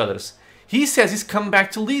 He shudders. He says he's come back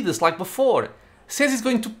to lead us like before. Says he's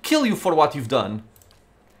going to kill you for what you've done.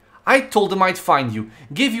 I told him I'd find you.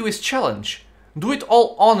 Gave you his challenge. Do it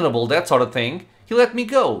all honorable, that sort of thing. He let me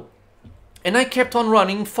go. And I kept on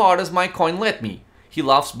running far as my coin let me. He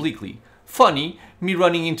laughs bleakly. Funny, me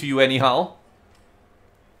running into you anyhow.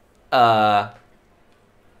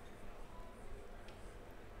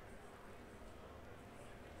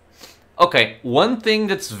 Okay, one thing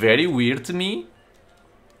that's very weird to me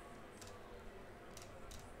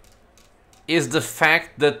is the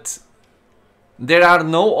fact that there are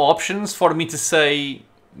no options for me to say,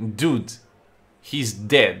 dude, he's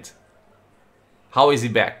dead. How is he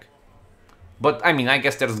back? But, I mean, I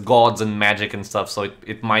guess there's gods and magic and stuff, so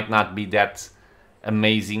it might not be that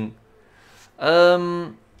amazing.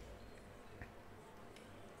 I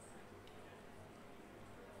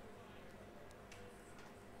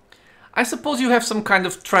suppose you have some kind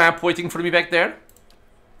of trap waiting for me back there?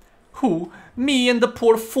 Who? Me and the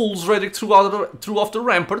poor fools Raedric threw off the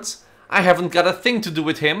ramparts? I haven't got a thing to do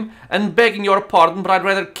with him, and begging your pardon, but I'd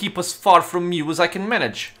rather keep as far from you as I can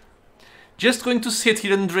manage. Just going to sit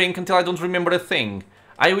here and drink until I don't remember a thing.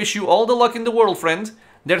 I wish you all the luck in the world, friend.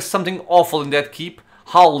 There's something awful in that keep,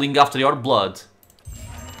 howling after your blood.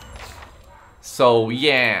 So,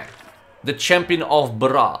 yeah. The champion of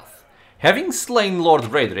Barath. Having slain Lord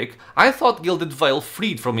Raedric, I thought Gilded Vale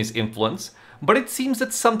freed from his influence, but it seems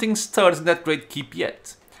that something stirs in that great keep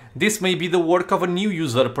yet. This may be the work of a new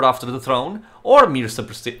usurper after the throne, or mere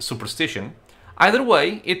superstition. Either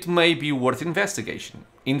way, it may be worth investigation.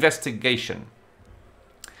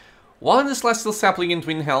 While in the Celestial Sapling in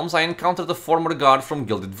Twin Helms, I encountered a former guard from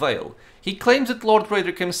Gilded Vale. He claims that Lord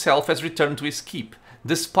Raedric himself has returned to his keep,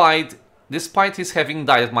 despite his having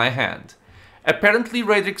died at my hand. Apparently,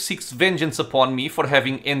 Raedric seeks vengeance upon me for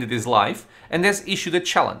having ended his life, and has issued a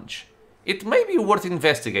challenge. It may be worth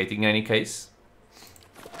investigating in any case.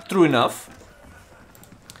 True enough.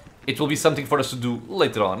 It will be something for us to do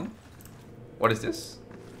later on. What is this?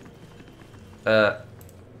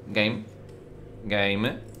 Game.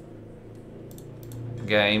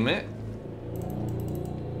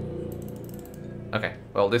 Okay,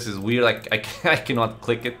 well this is weird, I cannot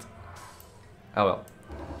click it. Oh well.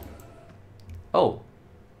 Oh!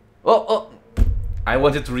 I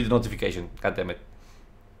wanted to read the notification, god damn it.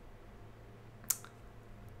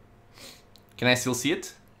 Can I still see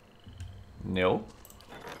it? No.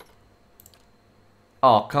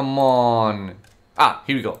 Oh, come on. Ah,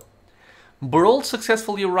 here we go. Burrold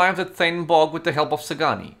successfully arrived at Thane Bog with the help of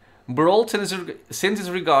Sagani. Burrold sends his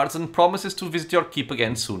regards and promises to visit your keep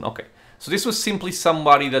again soon. Okay, so this was simply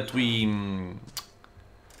somebody that we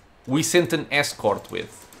sent an escort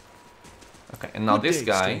with. Okay, and now this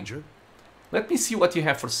guy. Stranger. Let me see what you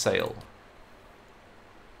have for sale.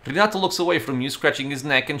 Renato looks away from you, scratching his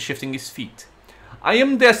neck and shifting his feet. I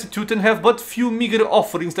am destitute and have but few meager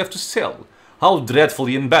offerings left to sell. How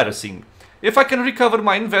dreadfully embarrassing. If I can recover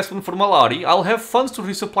my investment from Malari, I'll have funds to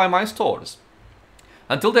resupply my stores.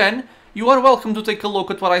 Until then, you are welcome to take a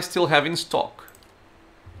look at what I still have in stock.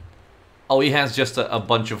 Oh, he has just a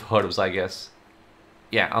bunch of herbs, I guess.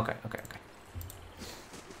 Yeah, okay.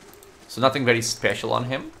 So nothing very special on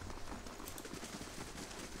him.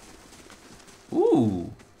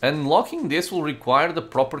 Ooh, unlocking this will require the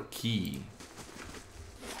proper key.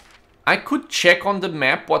 I could check on the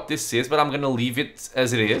map what this is, but I'm gonna leave it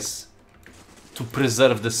as it is to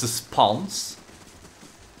preserve the suspense.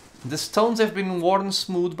 The stones have been worn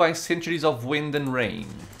smooth by centuries of wind and rain.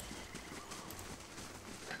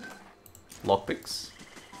 Lockpicks.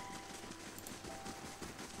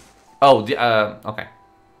 Oh, okay.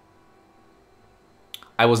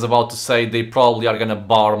 I was about to say they probably are gonna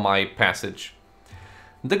bar my passage.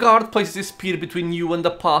 The guard places his spear between you and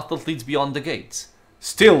the path that leads beyond the gates.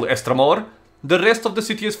 Still, Estramor, the rest of the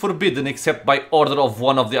city is forbidden except by order of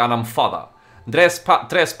one of the Anamfada.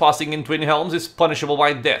 Trespassing in Twin Helms is punishable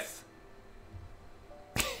by death.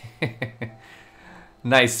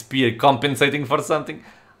 Nice spear, compensating for something.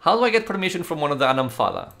 How do I get permission from one of the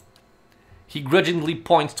Anamfada? He grudgingly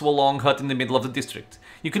points to a long hut in the middle of the district.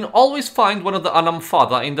 You can always find one of the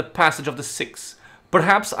Anamfada in the Passage of the Six.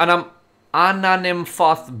 Perhaps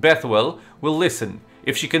Ananemfath Bethwell will listen,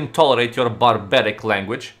 if she can tolerate your barbaric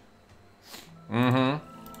language.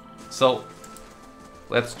 So,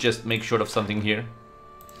 let's just make sure of something here.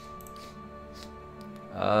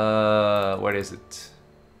 Where is it?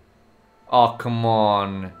 Oh, come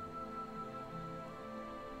on.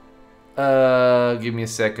 Give me a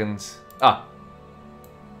second. Ah.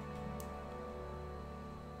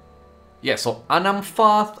 Yeah, so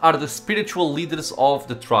Anamfath are the spiritual leaders of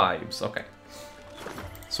the tribes. Okay.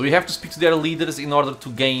 So we have to speak to their leaders in order to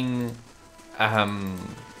gain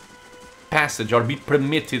passage or be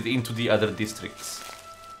permitted into the other districts.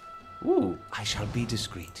 Ooh. I shall be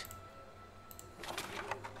discreet.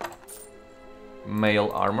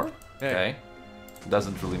 Male armor. Hey. Okay.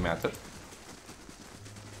 Doesn't really matter.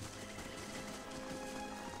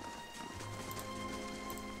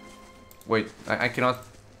 Wait, I cannot...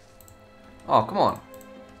 Oh, come on.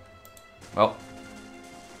 Well.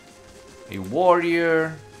 A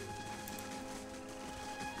warrior.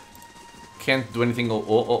 Can't do anything.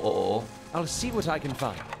 Oh. I'll see what I can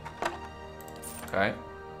find. Okay.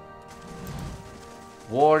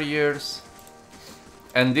 Warriors.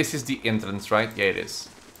 And this is the entrance, right? Yeah, it is.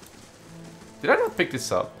 Did I not pick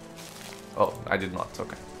this up? Oh, I did not.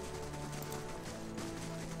 Okay.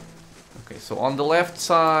 Okay, so on the left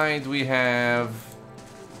side we have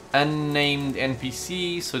unnamed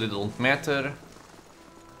NPC, so they don't matter.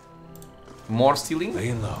 More stealing?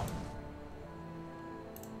 Laying low.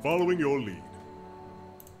 Following your lead.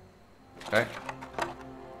 Okay.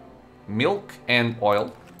 Milk and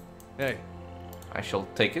oil. Hey. I shall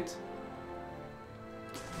take it.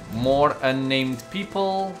 More unnamed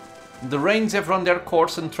people. The rains have run their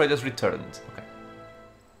course and trade has returned. Okay.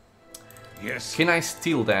 Yes. Can I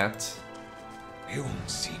steal that? You won't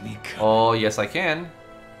see me coming. Oh, yes I can.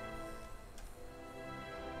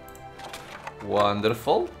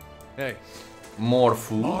 Wonderful. Hey. More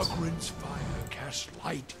food. Margaret's fire casts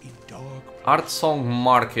light in dark. Hearthsong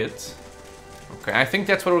Market. Okay, I think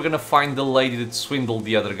that's where we're gonna find the lady that swindled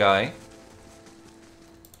the other guy.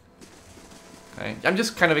 Okay, I'm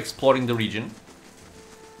just kind of exploring the region.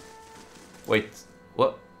 Wait,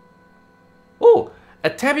 what? Oh, a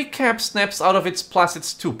tabby cat snaps out of its placid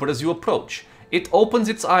stupor as you approach. It opens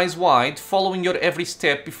its eyes wide, following your every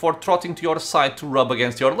step before trotting to your side to rub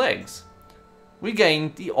against your legs. We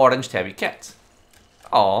gained the orange tabby cat.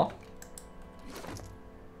 Aww.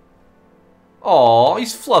 Aww,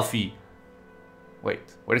 he's fluffy. Wait,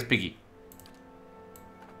 where is Piggy?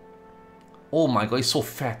 Oh my god, he's so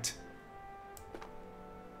fat.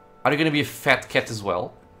 Are you gonna be a fat cat as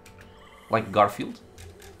well? Like Garfield?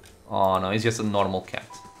 Oh no, he's just a normal cat.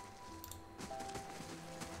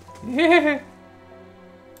 Yeah.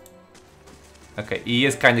 Okay, he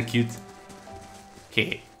is kinda cute.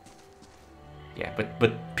 Hehe. Yeah, but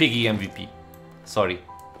Piggy MVP. Sorry.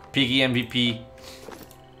 Piggy MVP.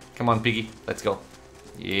 Come on, Piggy. Let's go.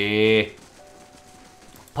 Yeah.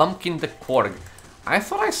 Pumpkin the Quarg. I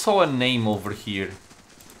thought I saw a name over here.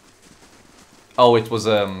 Oh, it was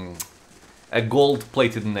a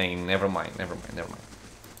gold-plated name. Never mind. Okay,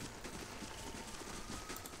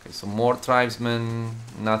 so more tribesmen.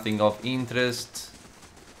 Nothing of interest.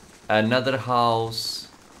 Another house.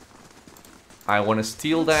 I want to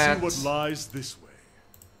steal that. See what lies this way.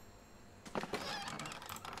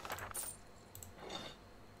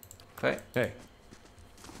 Okay. Hey.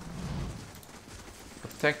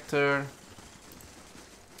 Protector.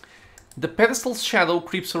 The pedestal's shadow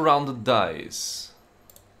creeps around the dice.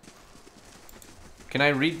 Can I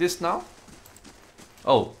read this now?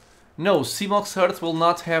 Oh. No, Simok's hearth will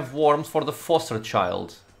not have warmth for the foster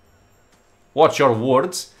child. Watch your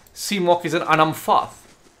words. Simok is an Anamfath.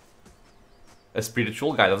 A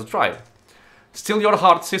spiritual guide of the tribe. Still your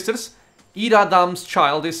heart, sisters. Iradam's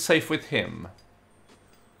child is safe with him.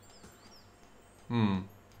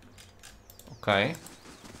 Okay.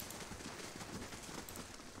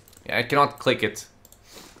 Yeah, I cannot click it.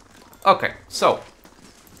 Okay, so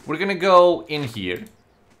we're gonna go in here,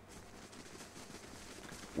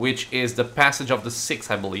 which is the Passage of the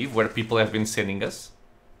Six, I believe, where people have been sending us,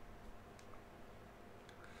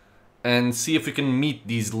 and see if we can meet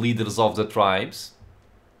these leaders of the tribes.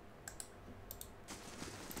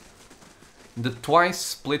 The twice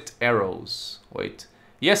split arrows. Wait.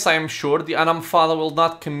 Yes, I am sure the Anam father will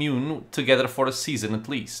not commune together for a season at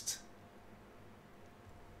least.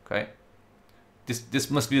 Okay.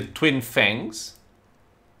 This must be the twin fangs.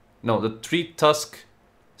 No, the three tusk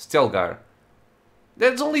Stelgar.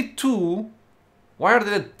 There's only two. Why are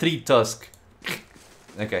there three tusk?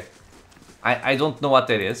 Okay. I don't know what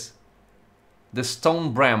that is. The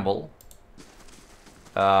stone bramble.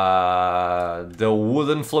 The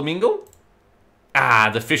wooden flamingo. Ah,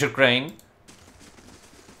 the fisher crane.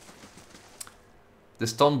 The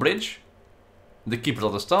stone bridge. The keepers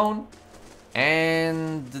of the stone.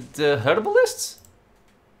 And the herbalists.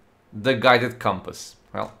 The guided compass.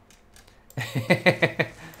 Well.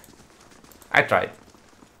 I tried.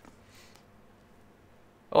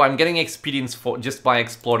 Oh, I'm getting experience for just by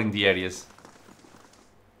exploring the areas.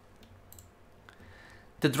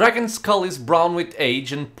 The dragon skull is brown with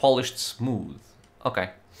age and polished smooth.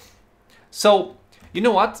 Okay. So, you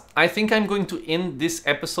know what? I think I'm going to end this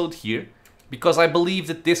episode here, because I believe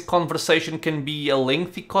that this conversation can be a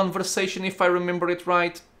lengthy conversation if I remember it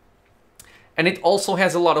right. And it also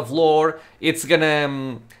has a lot of lore. It's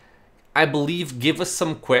gonna, I believe, give us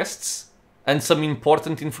some quests and some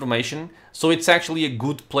important information. So it's actually a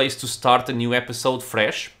good place to start a new episode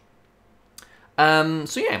fresh.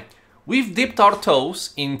 So yeah, we've dipped our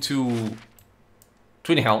toes into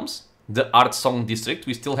Twin Helms, the Hearthsong district.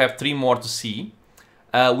 We still have 3 more to see.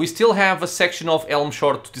 We still have a section of Elm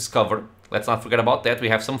Shore to discover. Let's not forget about that. We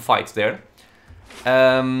have some fights there.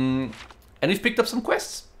 And we've picked up some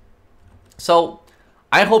quests. So,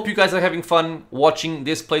 I hope you guys are having fun watching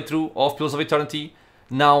this playthrough of Pillars of Eternity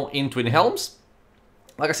now in Twin Helms.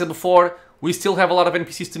 Like I said before, we still have a lot of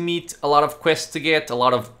NPCs to meet, a lot of quests to get, a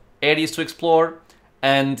lot of areas to explore,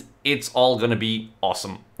 and it's all gonna be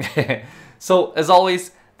awesome. So, as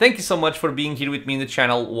always, thank you so much for being here with me in the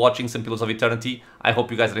channel, watching some Pillars of Eternity. I hope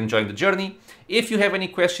you guys are enjoying the journey. If you have any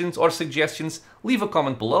questions or suggestions, leave a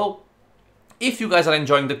comment below. If you guys are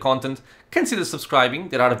enjoying the content, consider subscribing.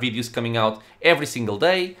 There are videos coming out every single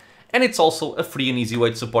day, and it's also a free and easy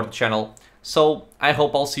way to support the channel. So I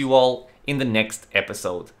hope I'll see you all in the next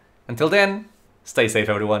episode. Until then, stay safe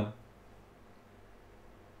everyone.